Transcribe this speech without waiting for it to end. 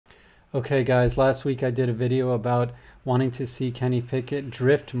Okay guys, last week I did a video about wanting to see Kenny Pickett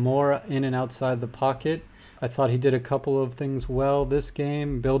drift more in and outside the pocket. I thought he did a couple of things well this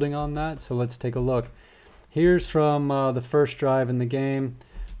game, building on that, so let's take a look. Here's from the first drive in the game.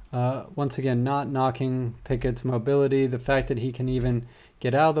 Once again, not knocking Pickett's mobility. The fact that he can even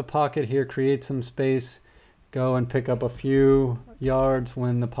get out of the pocket here, create some space, go and pick up a few yards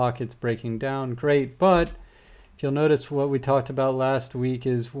when the pocket's breaking down, great. But if you'll notice, what we talked about last week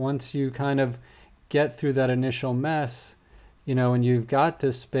is once you kind of get through that initial mess, and you've got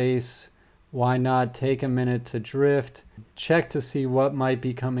this space, why not take a minute to drift, check to see what might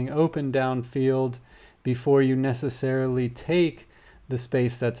be coming open downfield before you necessarily take the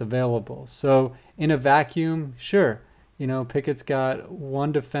space that's available. So in a vacuum, sure, Pickett's got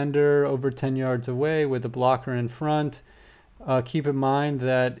one defender over 10 yards away with a blocker in front. Keep in mind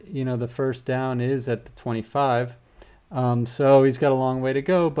that, the first down is at the 25. So he's got a long way to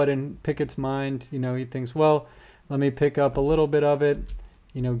go. But in Pickett's mind, he thinks, well, let me pick up a little bit of it,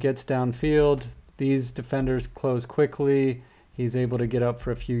 gets downfield. These defenders close quickly. He's able to get up for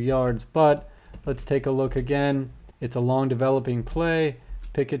a few yards. But let's take a look again. It's a long developing play.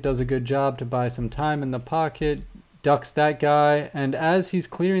 Pickett does a good job to buy some time in the pocket, ducks that guy, and as he's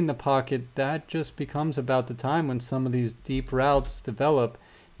clearing the pocket, that just becomes about the time when some of these deep routes develop.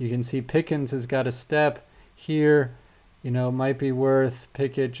 You can see Pickens has got a step here, might be worth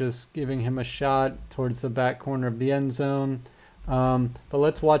Pickett just giving him a shot towards the back corner of the end zone. But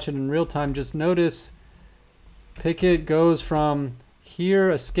let's watch it in real time. Just notice Pickett goes from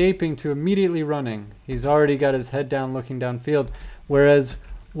here escaping to immediately running. He's already got his head down looking downfield, whereas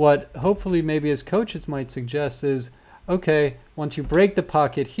what hopefully maybe his coaches might suggest is, okay, once you break the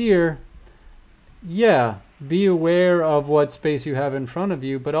pocket here, yeah, be aware of what space you have in front of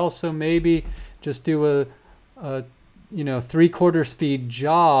you, but also maybe just do a 3/4 speed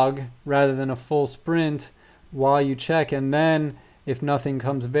jog rather than a full sprint while you check, and then if nothing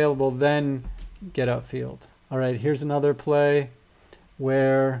comes available, then get upfield. All right, here's another play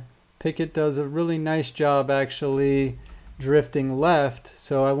where Pickett does a really nice job actually drifting left.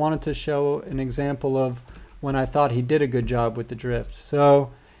 So I wanted to show an example of when I thought he did a good job with the drift.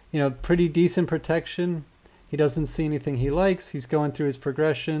 So, pretty decent protection. He doesn't see anything he likes. He's going through his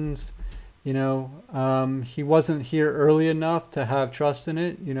progressions. He wasn't here early enough to have trust in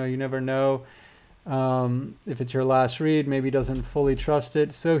it. You never know if it's your last read. Maybe he doesn't fully trust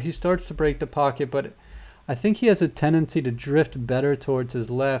it. So he starts to break the pocket, but I think he has a tendency to drift better towards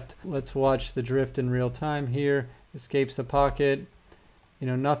his left. Let's watch the drift in real time here. Escapes the pocket.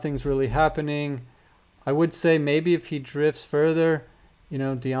 Nothing's really happening. I would say maybe if he drifts further,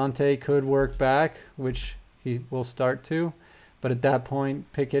 Deontay could work back, which he will start to. But at that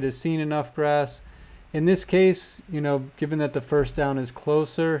point, Pickett has seen enough grass. In this case, given that the first down is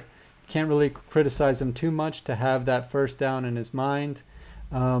closer, you can't really criticize him too much to have that first down in his mind.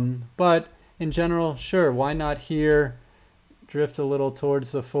 But in general, sure, why not here? Drift a little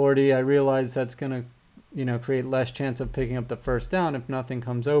towards the 40. I realize that's going to create less chance of picking up the first down if nothing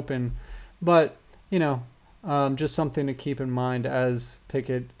comes open. But, just something to keep in mind as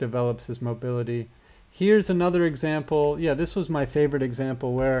Pickett develops his mobility. Here's another example. Yeah, this was my favorite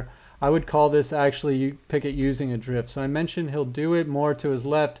example where I would call this actually Pickett using a drift. So I mentioned he'll do it more to his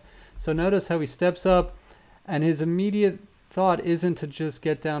left. So notice how he steps up and his immediate thought isn't to just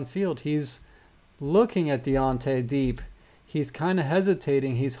get downfield. He's looking at Deontay deep. He's kind of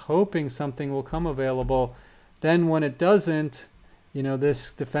hesitating. He's hoping something will come available. Then when it doesn't,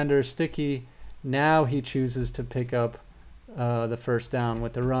 this defender is sticky. Now he chooses to pick up the first down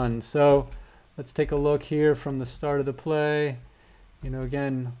with the run. So let's take a look here from the start of the play.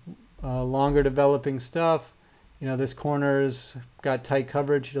 Again, longer developing stuff. This corner's got tight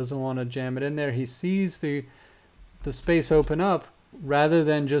coverage. He doesn't want to jam it in there. He sees the space open up. Rather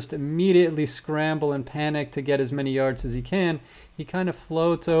than just immediately scramble and panic to get as many yards as he can, he kind of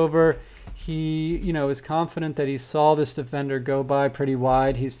floats over. He, is confident that he saw this defender go by pretty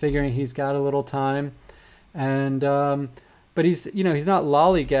wide. He's figuring he's got a little time. And, but he's not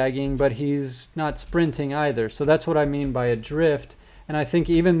lollygagging, but he's not sprinting either. So that's what I mean by a drift. And I think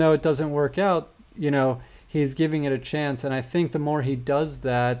even though it doesn't work out, he's giving it a chance. And I think the more he does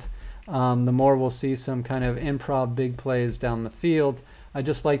that, the more we'll see some kind of improv big plays down the field. I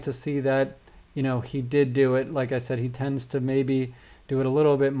just like to see that, he did do it. Like I said, he tends to maybe do it a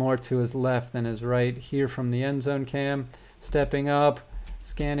little bit more to his left than his right. Here from the end zone cam, stepping up,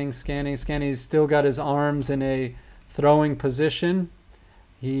 scanning. He's still got his arms in a throwing position.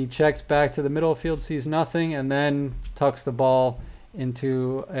 He checks back to the middle of the field, sees nothing, and then tucks the ball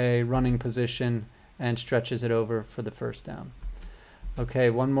into a running position and stretches it over for the first down. Okay,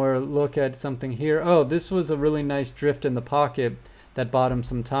 one more look at something here. Oh, this was a really nice drift in the pocket that bought him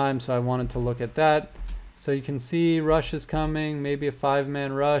some time, so I wanted to look at that. So you can see rush is coming, maybe a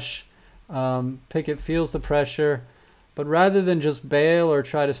 5-man rush. Pickett feels the pressure, but rather than just bail or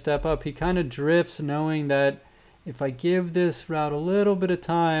try to step up, he kind of drifts, knowing that if I give this route a little bit of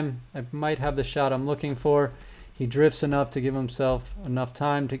time, I might have the shot I'm looking for. He drifts enough to give himself enough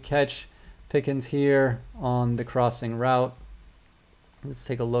time to catch Pickens here on the crossing route. Let's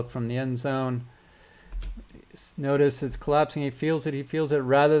take a look from the end zone. Notice it's collapsing. He feels it. He feels it.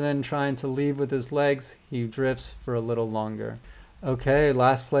 Rather than trying to leave with his legs, he drifts for a little longer. Okay,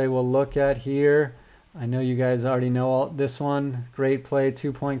 last play we'll look at here. I know you guys already know this one. Great play,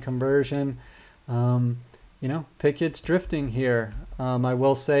 2-point conversion. You know, Pickett's drifting here. I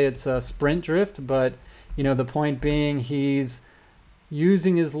will say it's a sprint drift, but, you know, the point being he's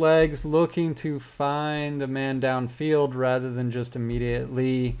using his legs, looking to find the man downfield rather than just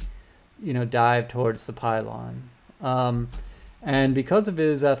immediately, you know, dive towards the pylon. And because of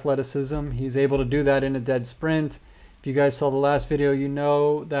his athleticism, he's able to do that in a dead sprint. If you guys saw the last video, you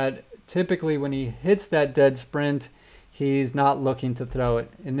know that typically when he hits that dead sprint, he's not looking to throw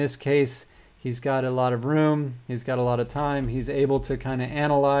it. In this case, he's got a lot of room. He's got a lot of time. He's able to kind of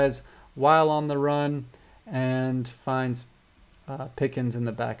analyze while on the run and finds Pickens in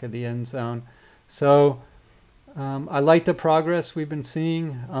the back of the end zone. So I like the progress we've been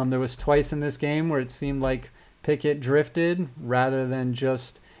seeing. There was twice in this game where it seemed like Pickett drifted rather than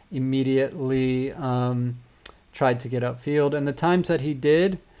just immediately tried to get upfield. And the times that he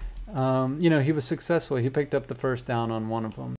did, you know, he was successful. He picked up the first down on one of them.